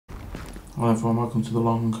Hi everyone, welcome to the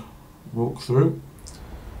long walkthrough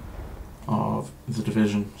of The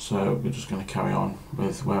Division. So we're just going to carry on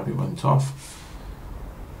with where we went off.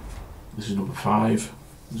 This is number 5.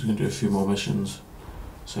 We're just going to do a few more missions,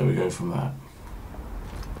 so we go from there.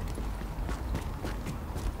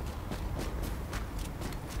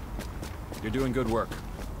 You're doing good work.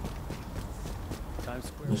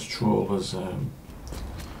 This Trawl has you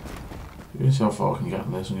can see how far I can get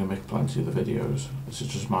on this. I'm going to make plenty of the videos. This is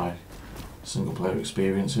just my single player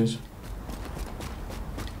experiences.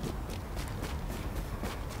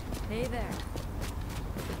 Hey there.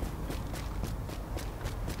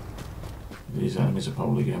 These enemies are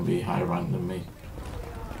probably going to be higher ranked than me,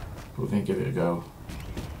 but we're going to give it a go.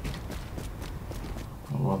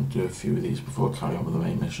 I want to do a few of these before I carry on with the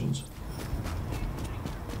main missions.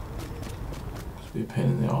 It'll be a pain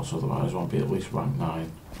in the arse, otherwise I won't be at least rank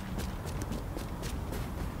 9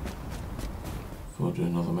 before I do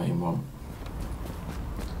another main one.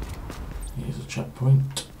 Here's a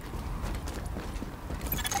checkpoint.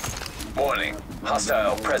 Warning.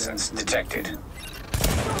 Hostile presence detected.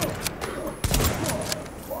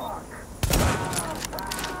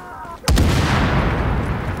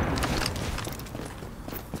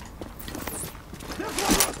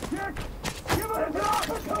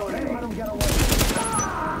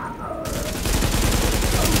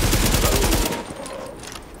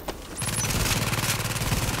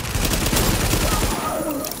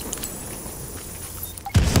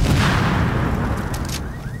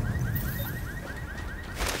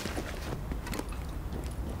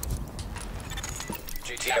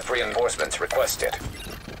 GTF reinforcements requested.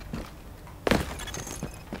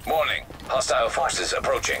 Warning. Hostile forces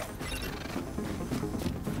approaching.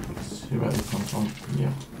 Let's see where they come from.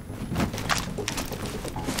 Yeah.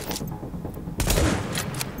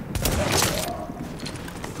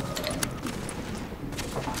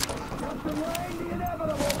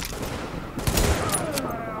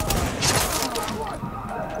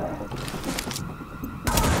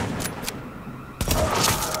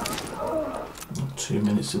 Got 2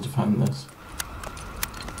 minutes to defend this.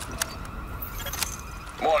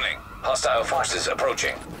 Warning. Hostile forces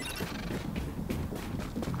approaching.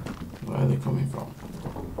 Where are they coming from?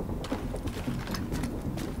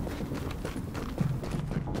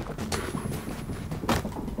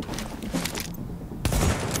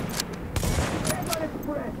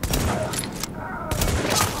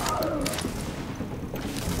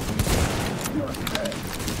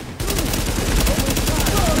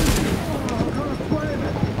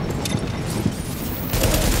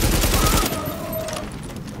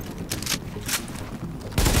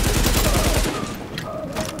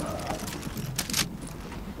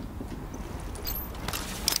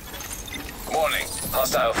 Warning.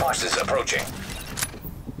 Hostile forces approaching.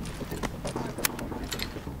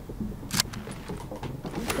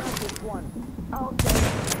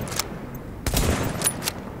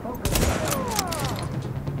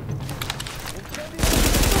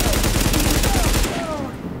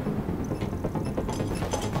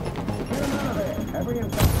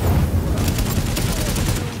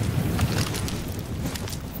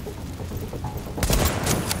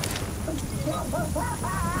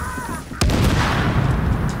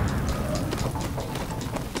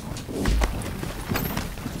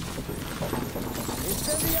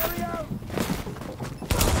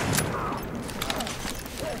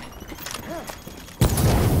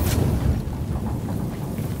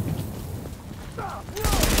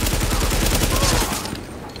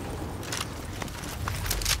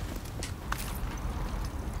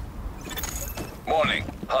 Warning.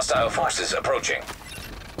 Hostile forces approaching.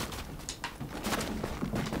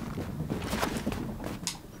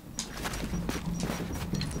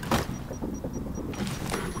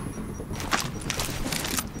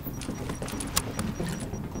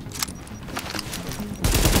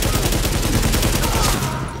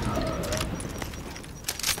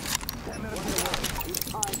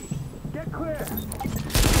 Get clear!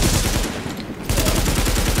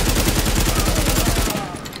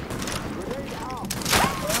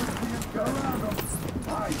 Go around them.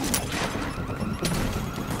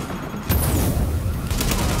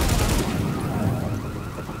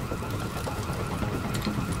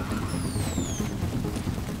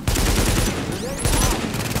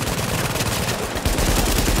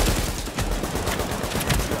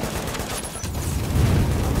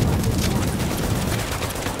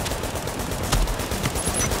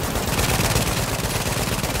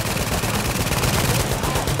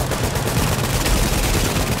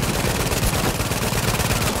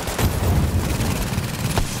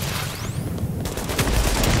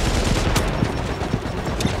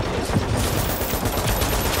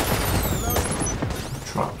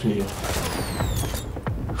 trapped here.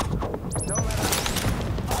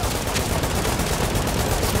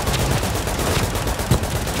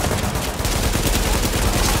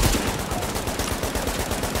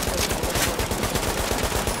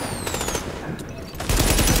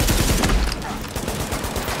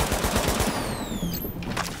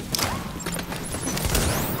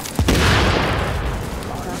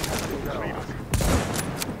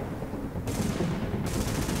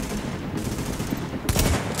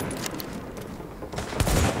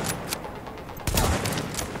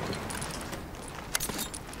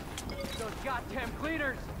 Goddamn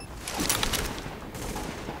cleaners!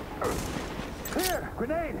 Here,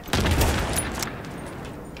 grenade!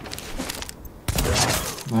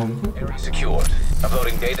 Area secured.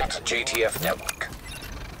 Uploading data to JTF network.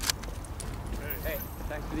 Hey,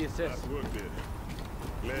 thanks for the assist. Nice work there.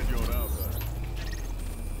 Glad you're on our side.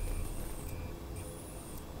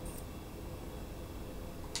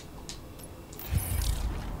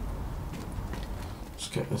 Let's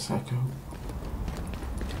get this echo.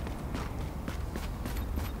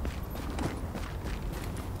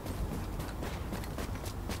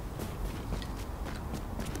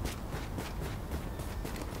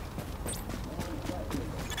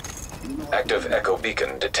 Active echo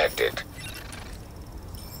beacon detected.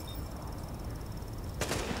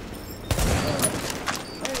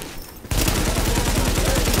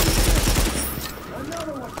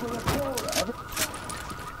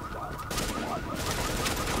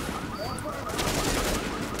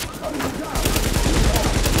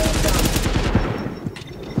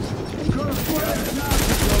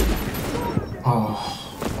 Oh.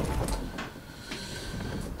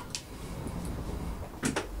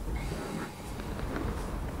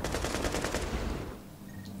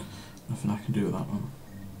 Nothing I can do with that one.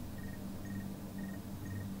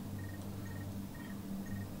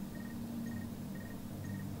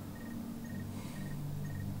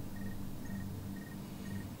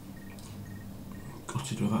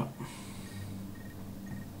 Gutted with that.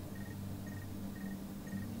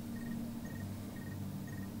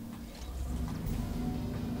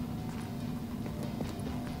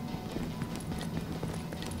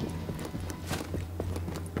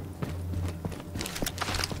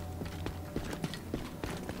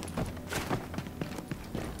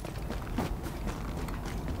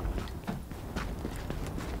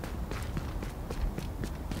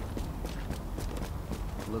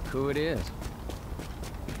 Look who it is.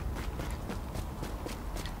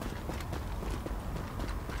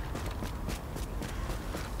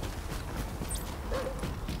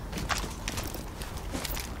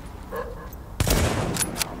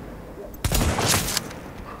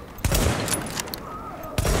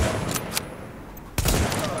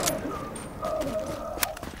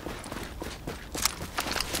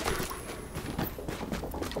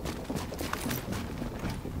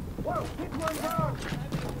 Whoa, hit one down!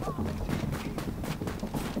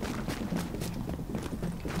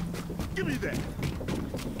 Give me that!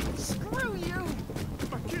 Screw you!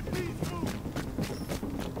 My kid needs food!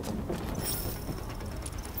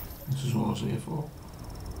 This is what I was here for.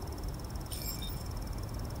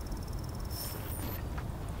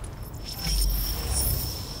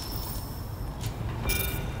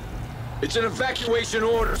 It's an evacuation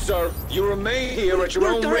order, sir. You remain here at your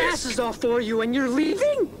own Worked our risk. asses off for you and you're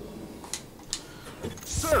leaving?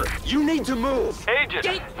 Sir, you need to move. Agent,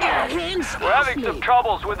 Get your hands we're off having me! some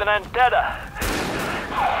troubles with an antenna.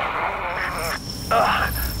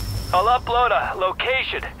 I'll upload a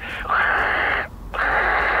location.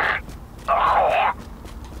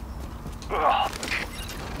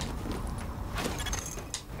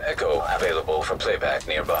 Echo available for playback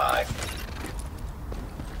nearby.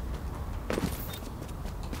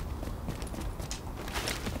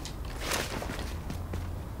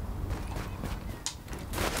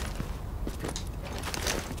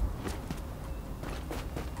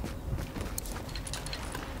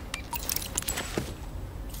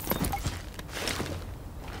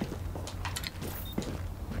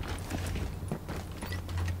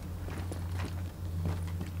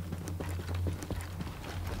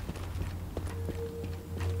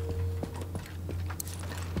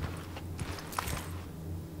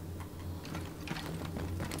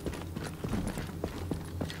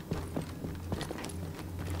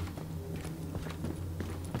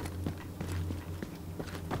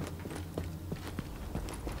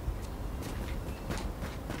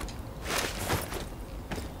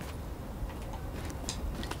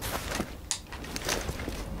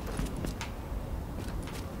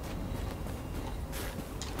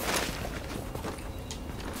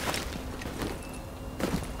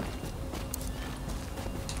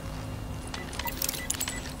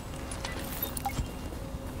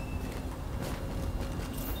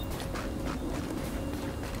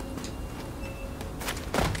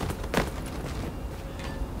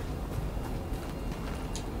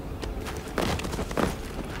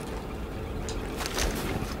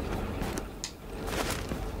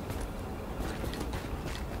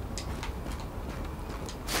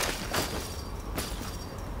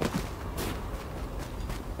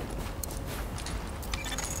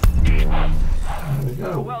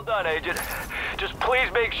 go. Well done, Agent. Just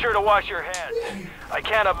please make sure to wash your hands. I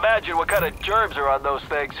can't imagine what kind of germs are on those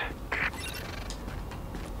things.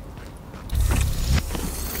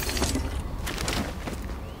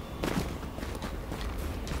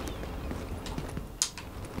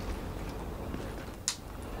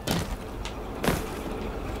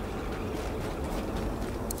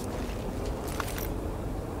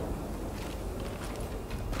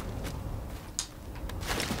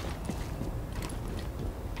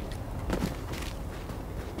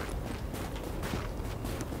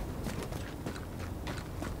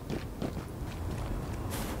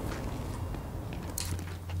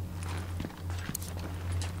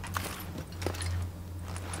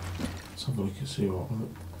 Let's have a look and see what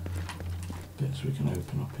bits we can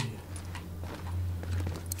open up here.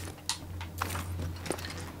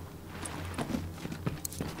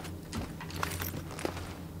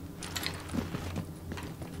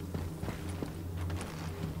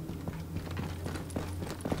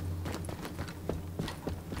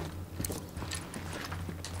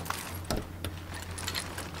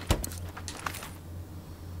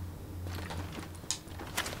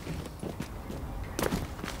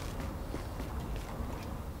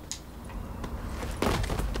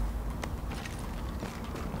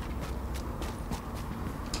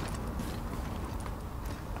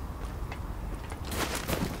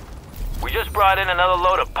 We just brought in another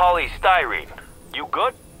load of polystyrene. You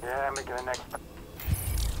good? Yeah, I'm making the next.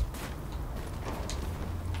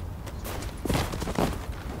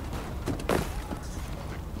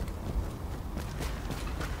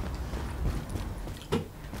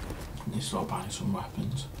 Need to start buying some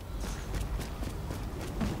weapons.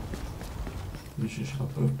 We should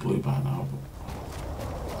have both blue by now, but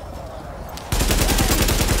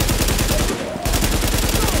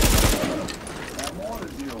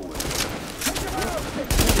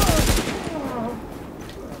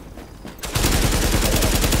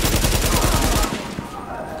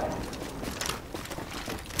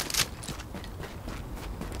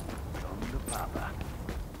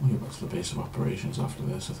we'll get back to the base of operations after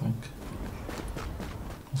this, I think.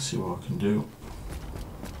 Let's see what I can do.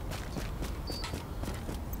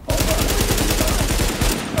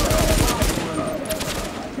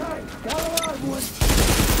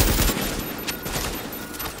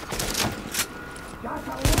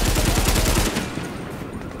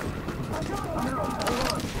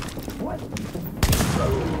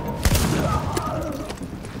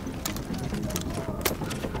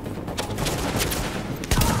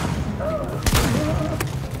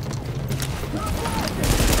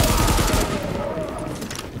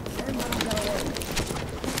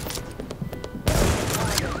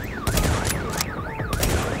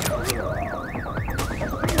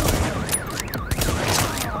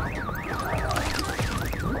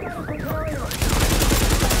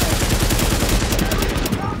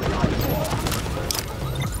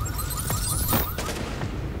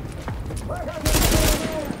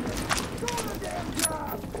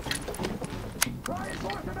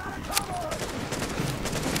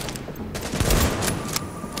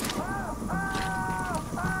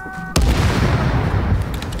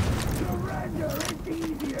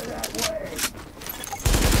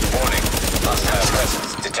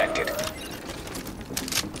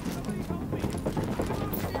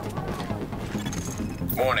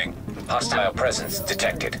 Warning. Hostile presence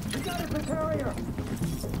detected.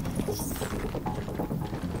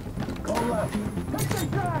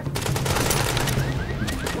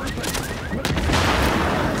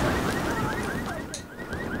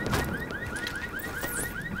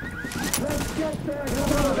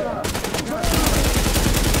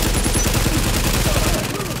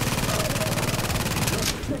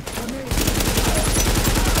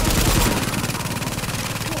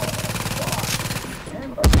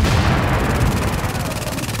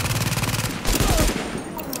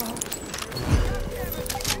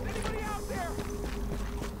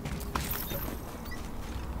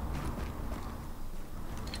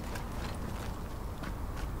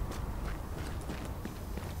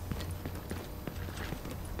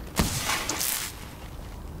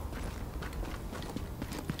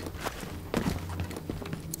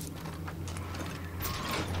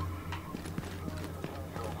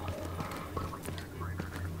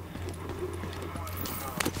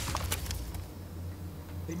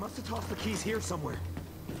 They must have tossed the keys here somewhere.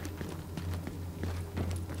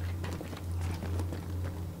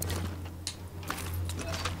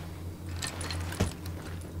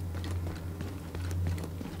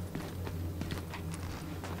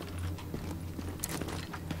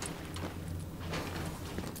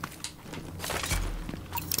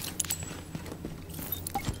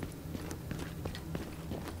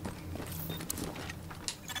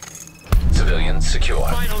 Position secure.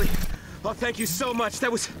 Finally! Oh, thank you so much.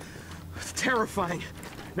 That was terrifying.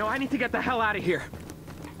 Now I need to get the hell out of here.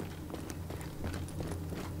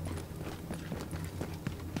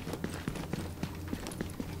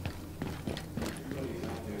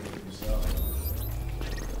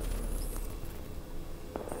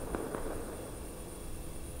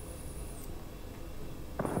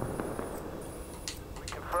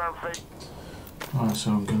 Alright,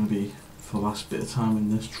 so I'm going to be, for the last bit of time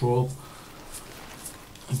in this trawl,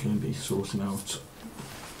 I'm going to be sorting out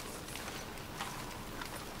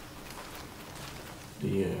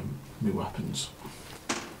the new weapons.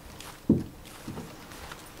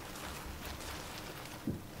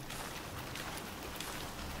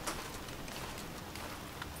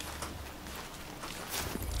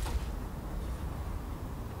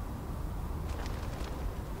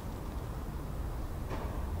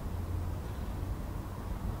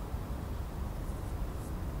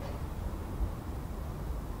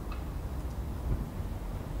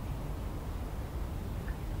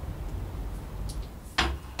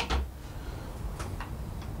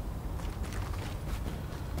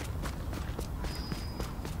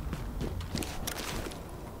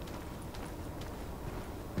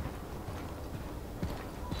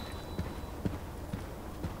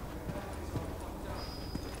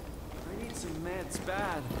 It's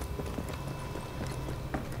bad.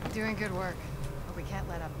 Doing good work, but we can't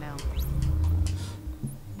let up now.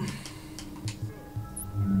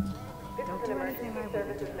 This is an emergency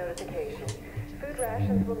services notification. Food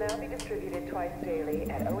rations will now be distributed twice daily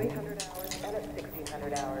at 0800 hours and at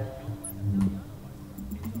 1600 hours.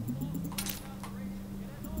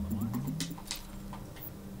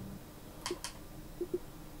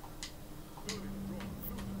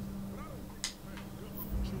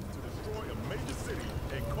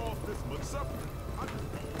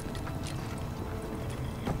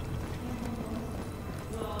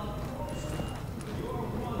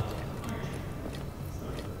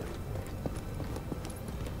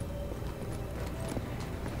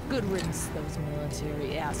 Good riddance, those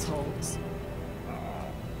military assholes.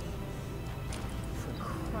 For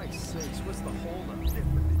Christ's sakes, what's the holdup?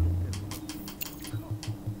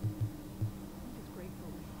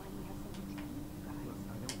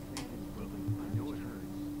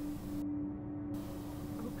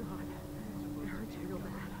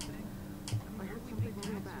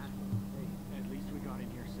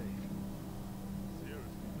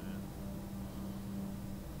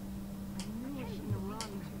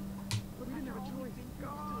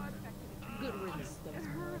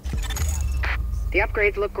 The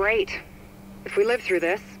upgrades look great. If we live through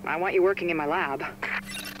this, I want you working in my lab.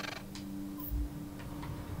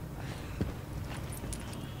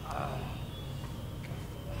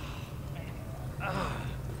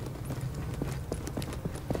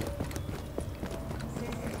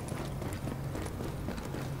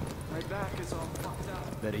 My back is all fucked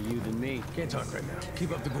up. Better you than me. Can't talk right now.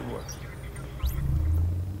 Keep up the good work.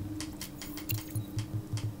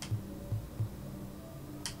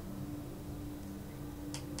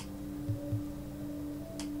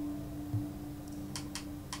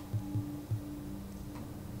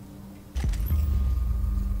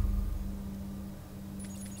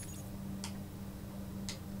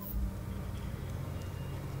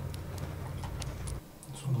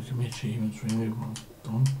 So look at my achievements really well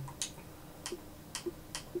done.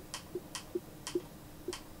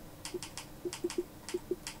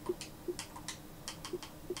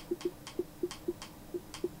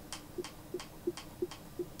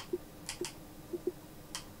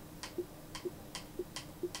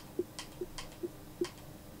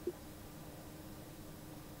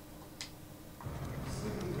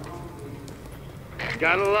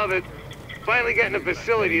 Gotta love it. Finally getting a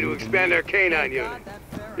facility to expand our canine unit.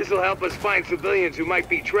 This'll help us find civilians who might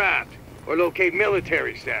be trapped, or locate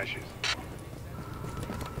military stashes.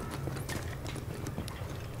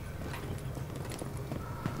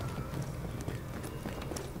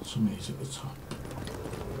 Somebody's at the top.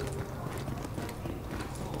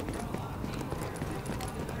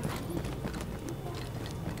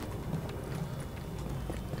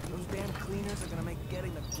 Those damn cleaners are gonna make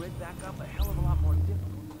getting the grid back up a hell of a lot more difficult.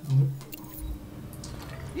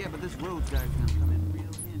 Yeah, but this road guy's gonna come in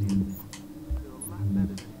real handy. They're a lot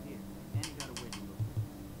better than here. And you gotta wait a little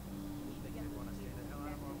bit. They wanna stay the hell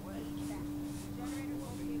out of our way. Generator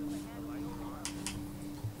located on the handle.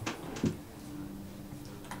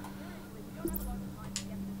 We don't have a lot of time to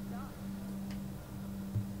get this done.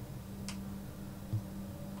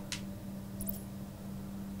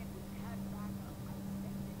 If we had backup, I'd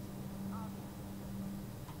send it to you.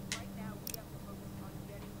 Right now, we have to focus on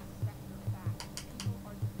getting the sector back. People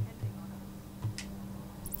are depending on us.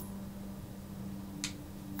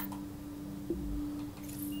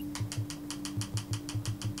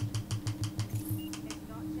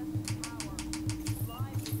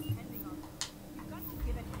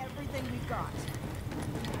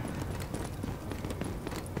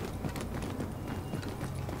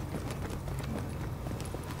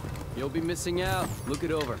 You'll be missing out. Look it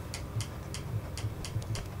over.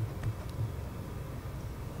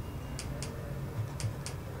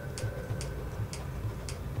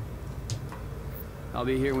 I'll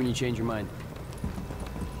be here when you change your mind.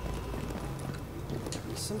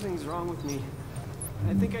 Something's wrong with me.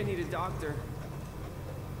 I think I need a doctor.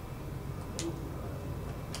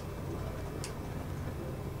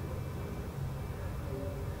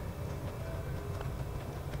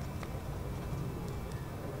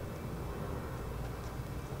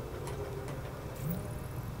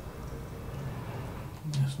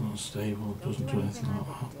 It's not stable, doesn't do anything like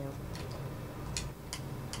that.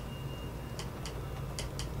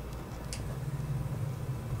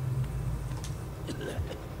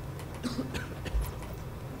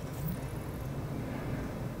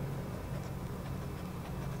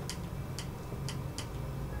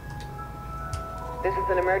 This is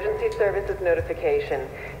an emergency services notification.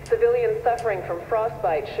 Civilians suffering from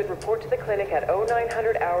frostbite should report to the clinic at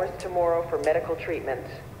 0900 hours tomorrow for medical treatment.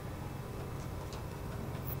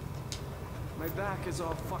 My back is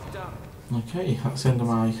all fucked up. Okay, that's the end of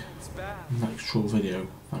my It's bad. next Trawl video.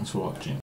 Thanks for watching.